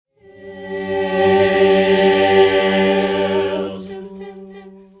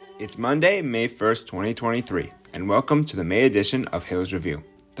It's Monday, May 1st, 2023, and welcome to the May edition of Hills Review,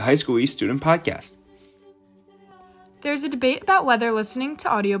 the High School East student podcast. There's a debate about whether listening to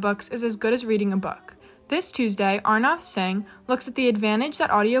audiobooks is as good as reading a book. This Tuesday, Arnav Singh looks at the advantage that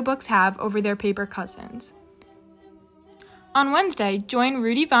audiobooks have over their paper cousins. On Wednesday, join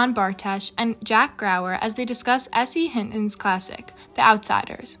Rudy von Bartesch and Jack Grauer as they discuss S.E. Hinton's classic, The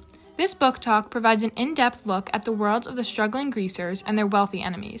Outsiders. This book talk provides an in-depth look at the worlds of the struggling greasers and their wealthy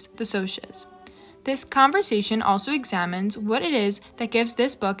enemies, the socs. This conversation also examines what it is that gives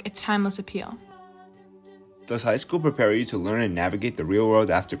this book its timeless appeal. Does high school prepare you to learn and navigate the real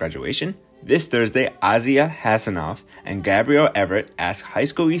world after graduation? This Thursday, Asiya, Hasanoff, and Gabrielle Everette ask high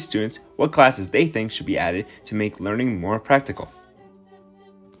school East students what classes they think should be added to make learning more practical.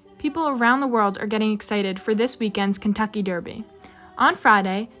 People around the world are getting excited for this weekend's Kentucky Derby. On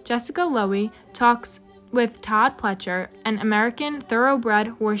Friday, Jessica Lowey talks with Todd Pletcher, an American thoroughbred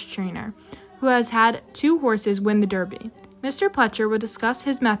horse trainer who has had 2 horses win the Derby. Mr. Pletcher will discuss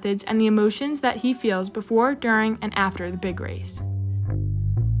his methods and the emotions that he feels before, during, and after the big race.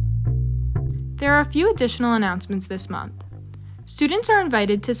 There are a few additional announcements this month. Students are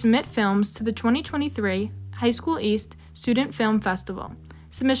invited to submit films to the 2023 High School East Student Film Festival.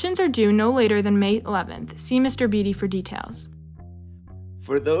 Submissions are due no later than May 11th. See Mr. Beatty for details.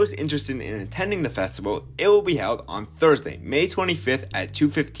 For those interested in attending the festival, it will be held on Thursday, May 25th at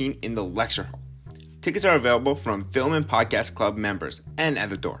 2:15 in the lecture hall. Tickets are available from Film and Podcast Club members and at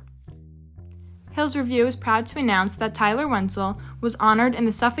the door. Hills Review is proud to announce that Tyler Wenczl was honored in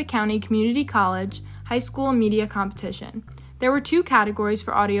the Suffolk County Community College High School Media Competition. There were 2 categories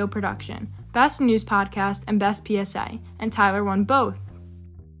for audio production, Best News Podcast and Best PSA, and Tyler won both.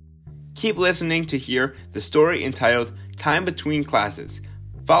 Keep listening to hear the story entitled Time Between Classes,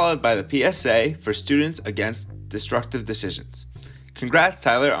 followed by the PSA for Students Against Destructive Decisions. Congrats,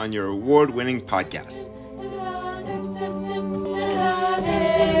 Tyler, on your award-winning podcast.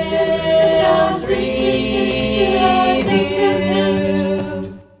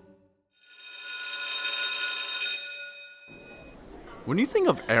 When you think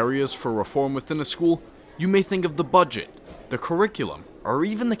of areas for reform within a school, you may think of the budget, the curriculum, or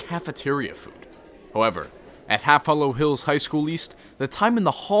even the cafeteria food. However, at Half Hollow Hills High School East, the time in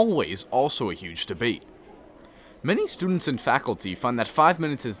the hallway is also a huge debate. Many students and faculty find that 5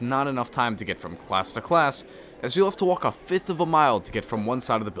 minutes is not enough time to get from class to class, as you'll have to walk 1/5 of a mile to get from one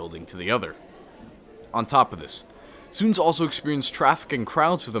side of the building to the other. On top of this, students also experience traffic and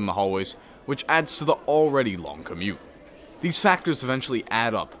crowds within the hallways, which adds to the already long commute. These factors eventually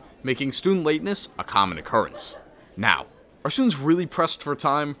add up, making student lateness a common occurrence. Now, are students really pressed for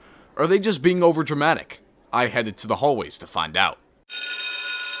time, or are they just being overdramatic? I headed to the hallways to find out.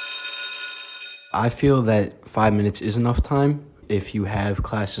 I feel that 5 minutes is enough time if you have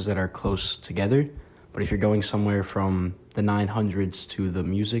classes that are close together. But if you're going somewhere from the 900s to the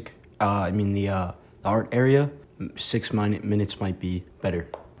the art area, 6 minutes might be better.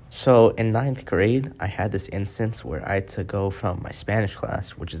 So in 9th grade, I had this instance where I had to go from my Spanish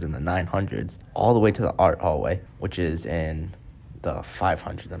class, which is in the 900s, all the way to the art hallway, which is in the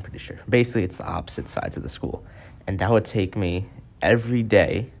 500s, I'm pretty sure. Basically, it's the opposite sides of the school. And that would take me every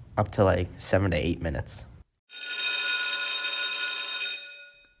day up to 7 to 8 minutes.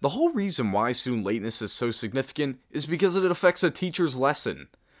 The whole reason why student lateness is so significant is because it affects a teacher's lesson.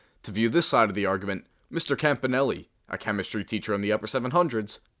 To view this side of the argument, Mr. Campanelli, a chemistry teacher in the upper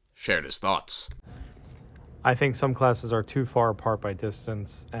 700s, shared his thoughts. I think some classes are too far apart by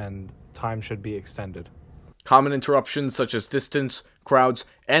distance, and time should be extended. Common interruptions such as distance, crowds,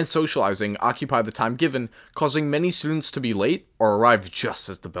 and socializing occupy the time given, causing many students to be late or arrive just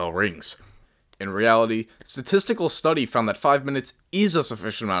as the bell rings. In reality, statistical study found that 5 minutes is a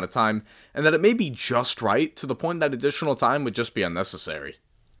sufficient amount of time, and that it may be just right to the point that additional time would just be unnecessary.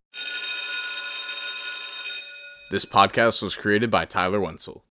 This podcast was created by Tyler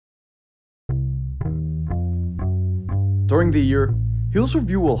Wenczl. During the year, Hills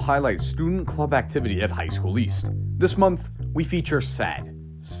Review will highlight student club activity at High School East. This month, we feature SAD,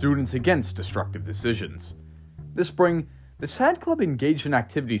 Students Against Destructive Decisions. This spring, the SAD Club engaged in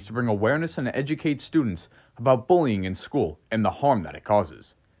activities to bring awareness and educate students about bullying in school and the harm that it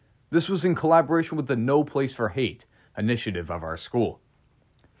causes. This was in collaboration with the No Place for Hate initiative of our school.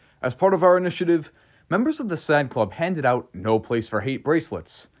 As part of our initiative, members of the SAD Club handed out No Place for Hate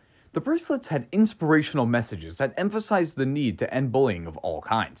bracelets. The bracelets had inspirational messages that emphasized the need to end bullying of all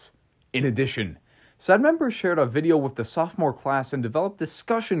kinds. In addition, SAD members shared a video with the sophomore class and developed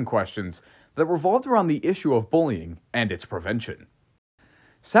discussion questions that revolved around the issue of bullying and its prevention.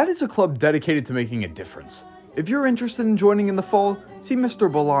 SAD is a club dedicated to making a difference. If you're interested in joining in the fall, see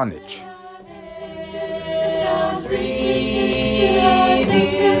Mr. Bolanich.